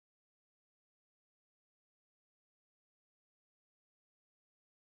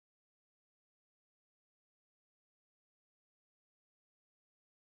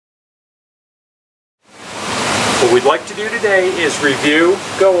What we'd like to do today is review,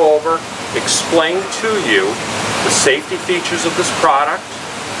 go over, explain to you the safety features of this product,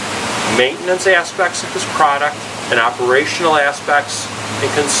 maintenance aspects of this product, and operational aspects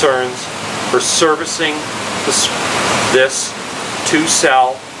and concerns for servicing this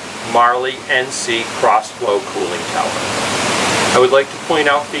 2-cell Marley NC cross-flow cooling tower. I would like to point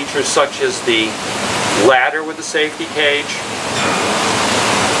out features such as the ladder with the safety cage,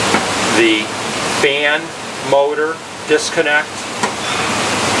 the fan motor disconnect,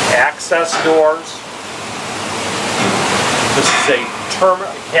 access doors. This is a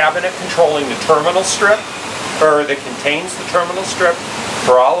cabinet controlling the terminal strip, or that contains the terminal strip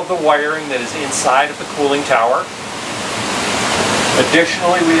for all of the wiring that is inside of the cooling tower.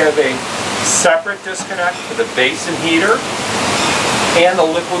 Additionally, we have a separate disconnect for the Basin heater and the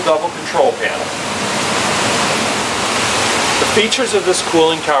liquid level control panel. The features of this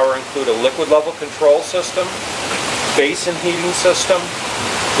cooling tower include a liquid level control system, Basin heating system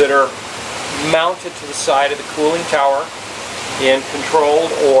that are mounted to the side of the cooling tower and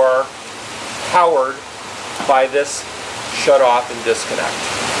controlled or powered by this shut off and disconnect.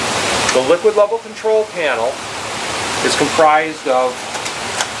 The liquid level control panel is comprised of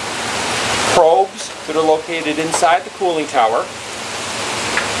probes that are located inside the cooling tower.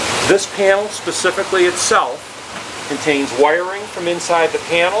 This panel specifically itself contains wiring from inside the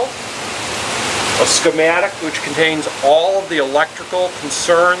panel, a schematic which contains all of the electrical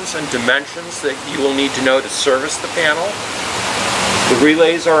concerns and dimensions that you will need to know to service the panel. The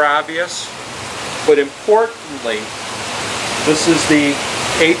relays are obvious, but importantly, this is the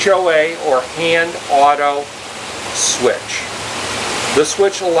HOA or hand auto switch. This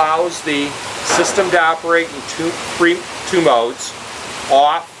switch allows the system to operate in two modes,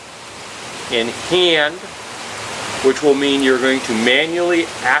 off and hand, which will mean you're going to manually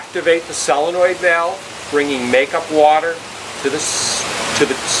activate the solenoid valve, bringing makeup water to the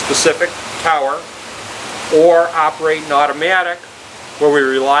specific tower, or operate in automatic, where we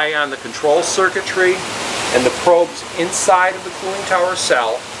rely on the control circuitry and the probes inside of the cooling tower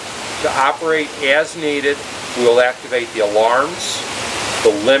cell to operate as needed. We will activate the alarms,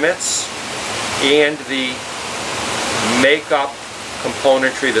 the limits, and the makeup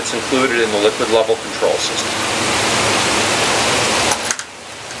componentry that's included in the liquid level control system.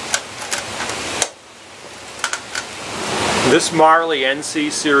 This Marley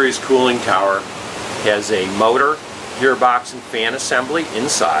NC series cooling tower has a motor, gearbox, and fan assembly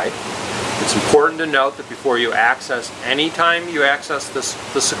inside. It's important to note that before you access, anytime you access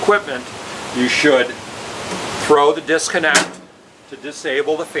this equipment, you should throw the disconnect to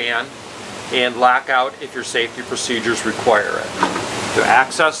disable the fan and lock out if your safety procedures require it. To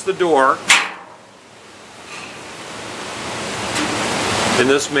access the door in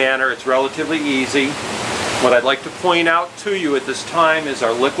this manner, it's relatively easy. What I'd like to point out to you at this time is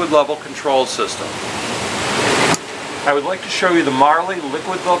our liquid level control system. I would like to show you the Marley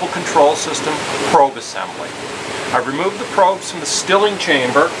liquid level control system probe assembly. I've removed the probes from the stilling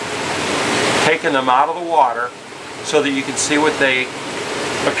chamber, taken them out of the water so that you can see what they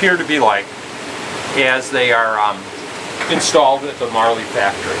appear to be like as they are installed at the Marley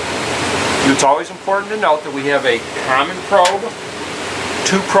factory. It's always important to note that we have a common probe,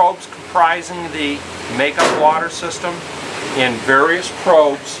 2 probes comprising the makeup water system, and various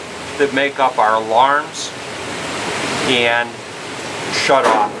probes that make up our alarms and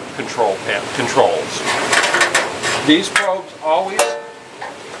shut-off controls. These probes always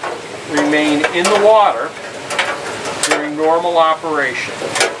remain in the water during normal operation.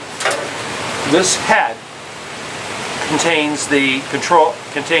 This head contains the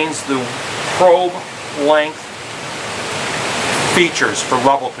probe length features for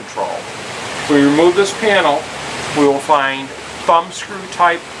level control. If we remove this panel, we will find thumb screw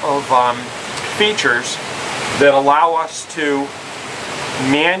type of features that allow us to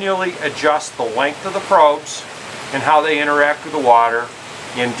manually adjust the length of the probes and how they interact with the water,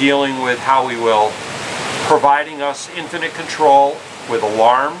 in dealing with how we will, providing us infinite control with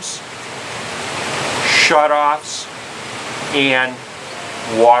alarms, shut-offs, and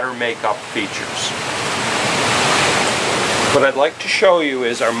water makeup features. What I'd like to show you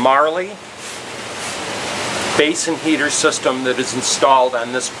is our Marley Basin heater system that is installed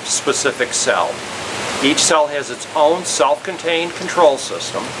on this specific cell. Each cell has its own self-contained control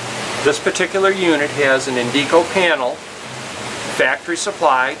system. This particular unit has an Indigo panel, factory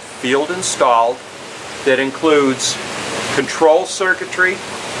supplied, field installed, that includes control circuitry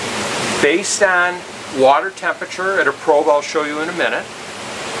based on water temperature at a probe I'll show you in a minute,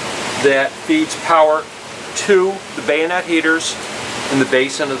 that feeds power to the bayonet heaters in the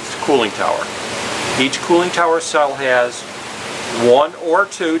basin of the cooling tower. Each cooling tower cell has one or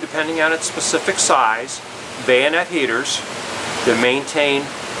two, depending on its specific size, bayonet heaters that maintain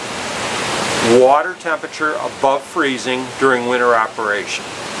water temperature above freezing during winter operation.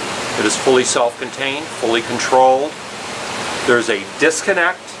 It is fully self-contained, fully controlled. There's a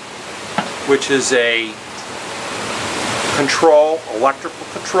disconnect, which is a electrical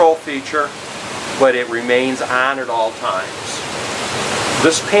control feature, but it remains on at all times.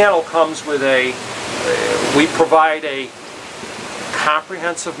 This panel comes with we provide a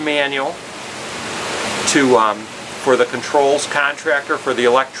comprehensive manual for the controls contractor, for the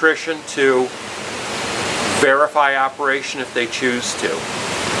electrician to verify operation if they choose to.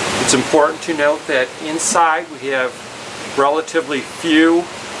 It's important to note that inside we have relatively few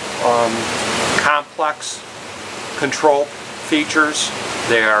complex control features.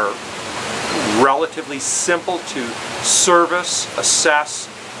 They are relatively simple to service, assess,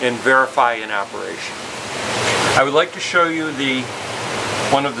 and verify in operation. I would like to show you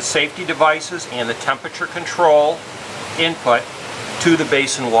one of the safety devices and the temperature control input to the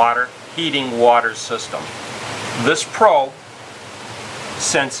Basin heating water system. This probe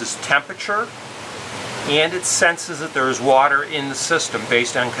senses temperature, and it senses that there is water in the system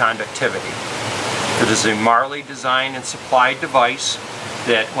based on conductivity. It is a Marley designed and supplied device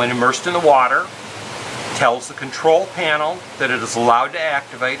that, when immersed in the water, tells the control panel that it is allowed to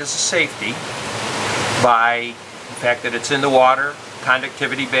activate as a safety by the fact that it's in the water,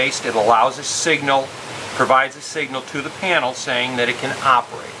 conductivity based. It allows a signal, provides a signal to the panel saying that it can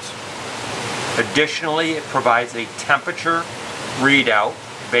operate. Additionally, it provides a temperature readout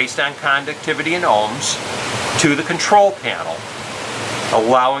based on conductivity in ohms to the control panel,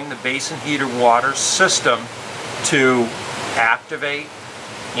 allowing the Basin heater water system to activate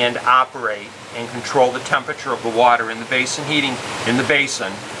and operate and control the temperature of the water in the basin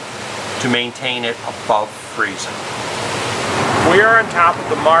to maintain it above freezing. We are on top of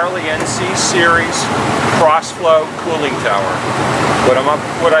the Marley NC series cross-flow cooling tower.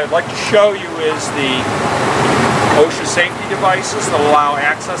 What I'd like to show you is the Osha safety devices that allow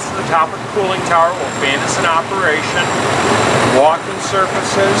access to the top of the cooling tower while fan is in operation, walking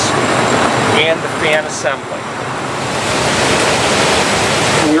surfaces, and the fan assembly.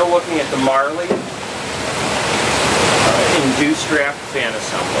 We're looking at the Marley induced draft fan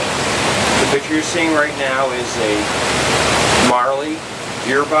assembly. The picture you're seeing right now is a Marley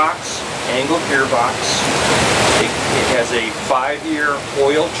gearbox, angled gearbox. It has a 5-year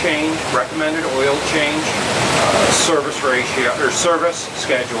oil change, recommended oil change, service ratio or service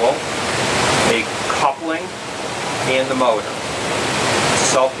schedule, a coupling, and the motor.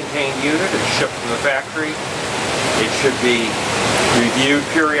 It's a self-contained unit. It's shipped from the factory. It should be reviewed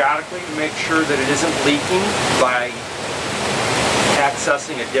periodically to make sure that it isn't leaking by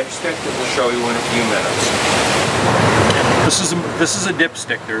accessing a dipstick that we'll show you in a few minutes. This is a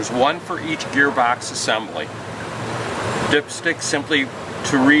dipstick. There's one for each gearbox assembly. Dipstick, simply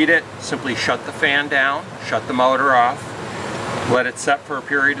to read it, simply shut the fan down, shut the motor off, let it set for a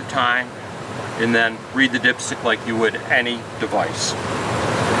period of time, and then read the dipstick like you would any device.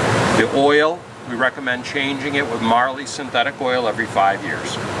 The oil, we recommend changing it with Marley synthetic oil every 5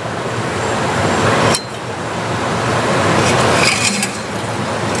 years.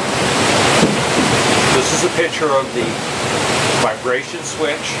 This is a picture of the vibration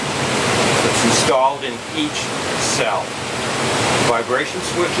switch that's installed in each cell. The vibration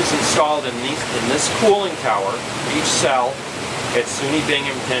switch is installed in this cooling tower. Each cell at SUNY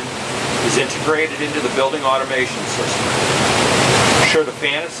Binghamton is integrated into the building automation system. Should the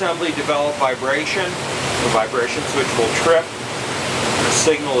fan assembly develop vibration, the vibration switch will trip. The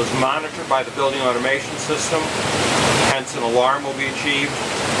signal is monitored by the building automation system, hence an alarm will be achieved,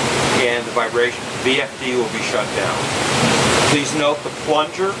 and the VFD will be shut down. Please note the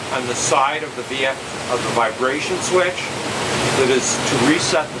plunger on the side of the vibration switch that is to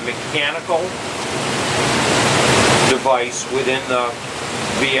reset the mechanical device within the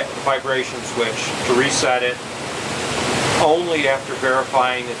vibration switch, to reset it only after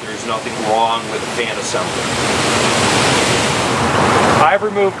verifying that there's nothing wrong with the fan assembly. I've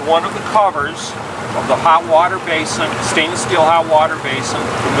removed one of the covers of the hot water basin, stainless steel hot water basin,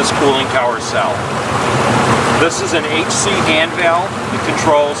 from this cooling tower cell. This is an HC hand valve that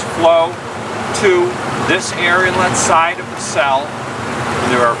controls flow to this air inlet side of the cell. And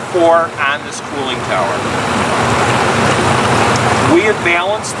there are 4 on this cooling tower. We have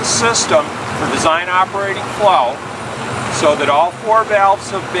balanced the system for design operating flow so that all 4 valves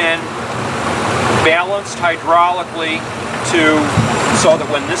have been balanced hydraulically so that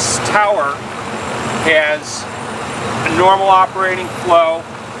when this tower has a normal operating flow,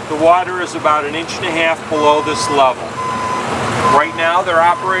 the water is about 1.5 inches below this level. Right now they're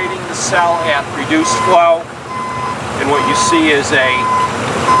operating the cell at reduced flow, and what you see is a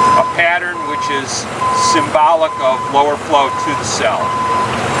pattern which is symbolic of lower flow to the cell.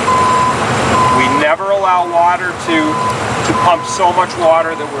 We never allow water to pump so much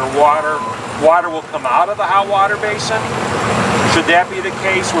water that water will come out of the hot water basin. Should that be the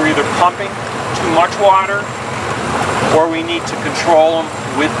case, we're either pumping too much water or we need to control them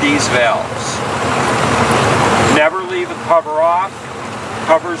with these valves. Never leave a cover off.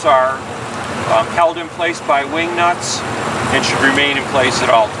 Covers are held in place by wing nuts and should remain in place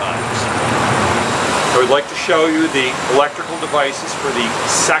at all times. I would like to show you the electrical devices for the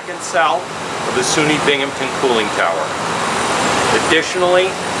second cell of the SUNY Binghamton cooling tower.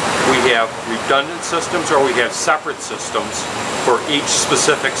 Additionally, we have redundant systems, or we have separate systems for each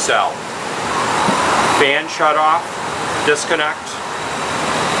specific cell. Fan shutoff, disconnect,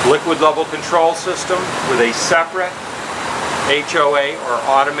 liquid level control system with a separate HOA or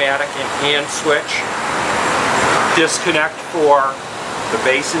automatic and hand switch, disconnect for the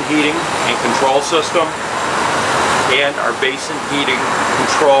basin heating and control system, and our basin heating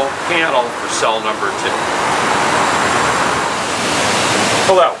control panel for cell number 2.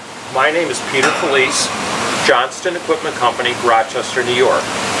 Hello, my name is Peter Felice, Johnston Equipment Company, Rochester, New York.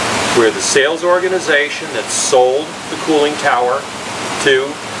 We're the sales organization that sold the cooling tower to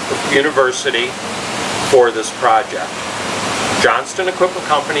the university for this project. Johnston Equipment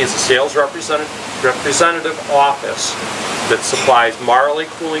Company is a sales representative office that supplies Marley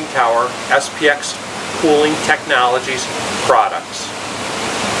Cooling Tower, SPX Cooling Technologies products.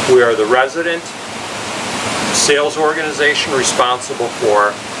 We are the resident sales organization responsible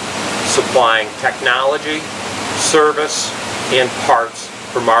for supplying technology, service, and parts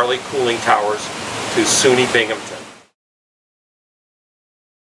for Marley Cooling Towers to SUNY Binghamton.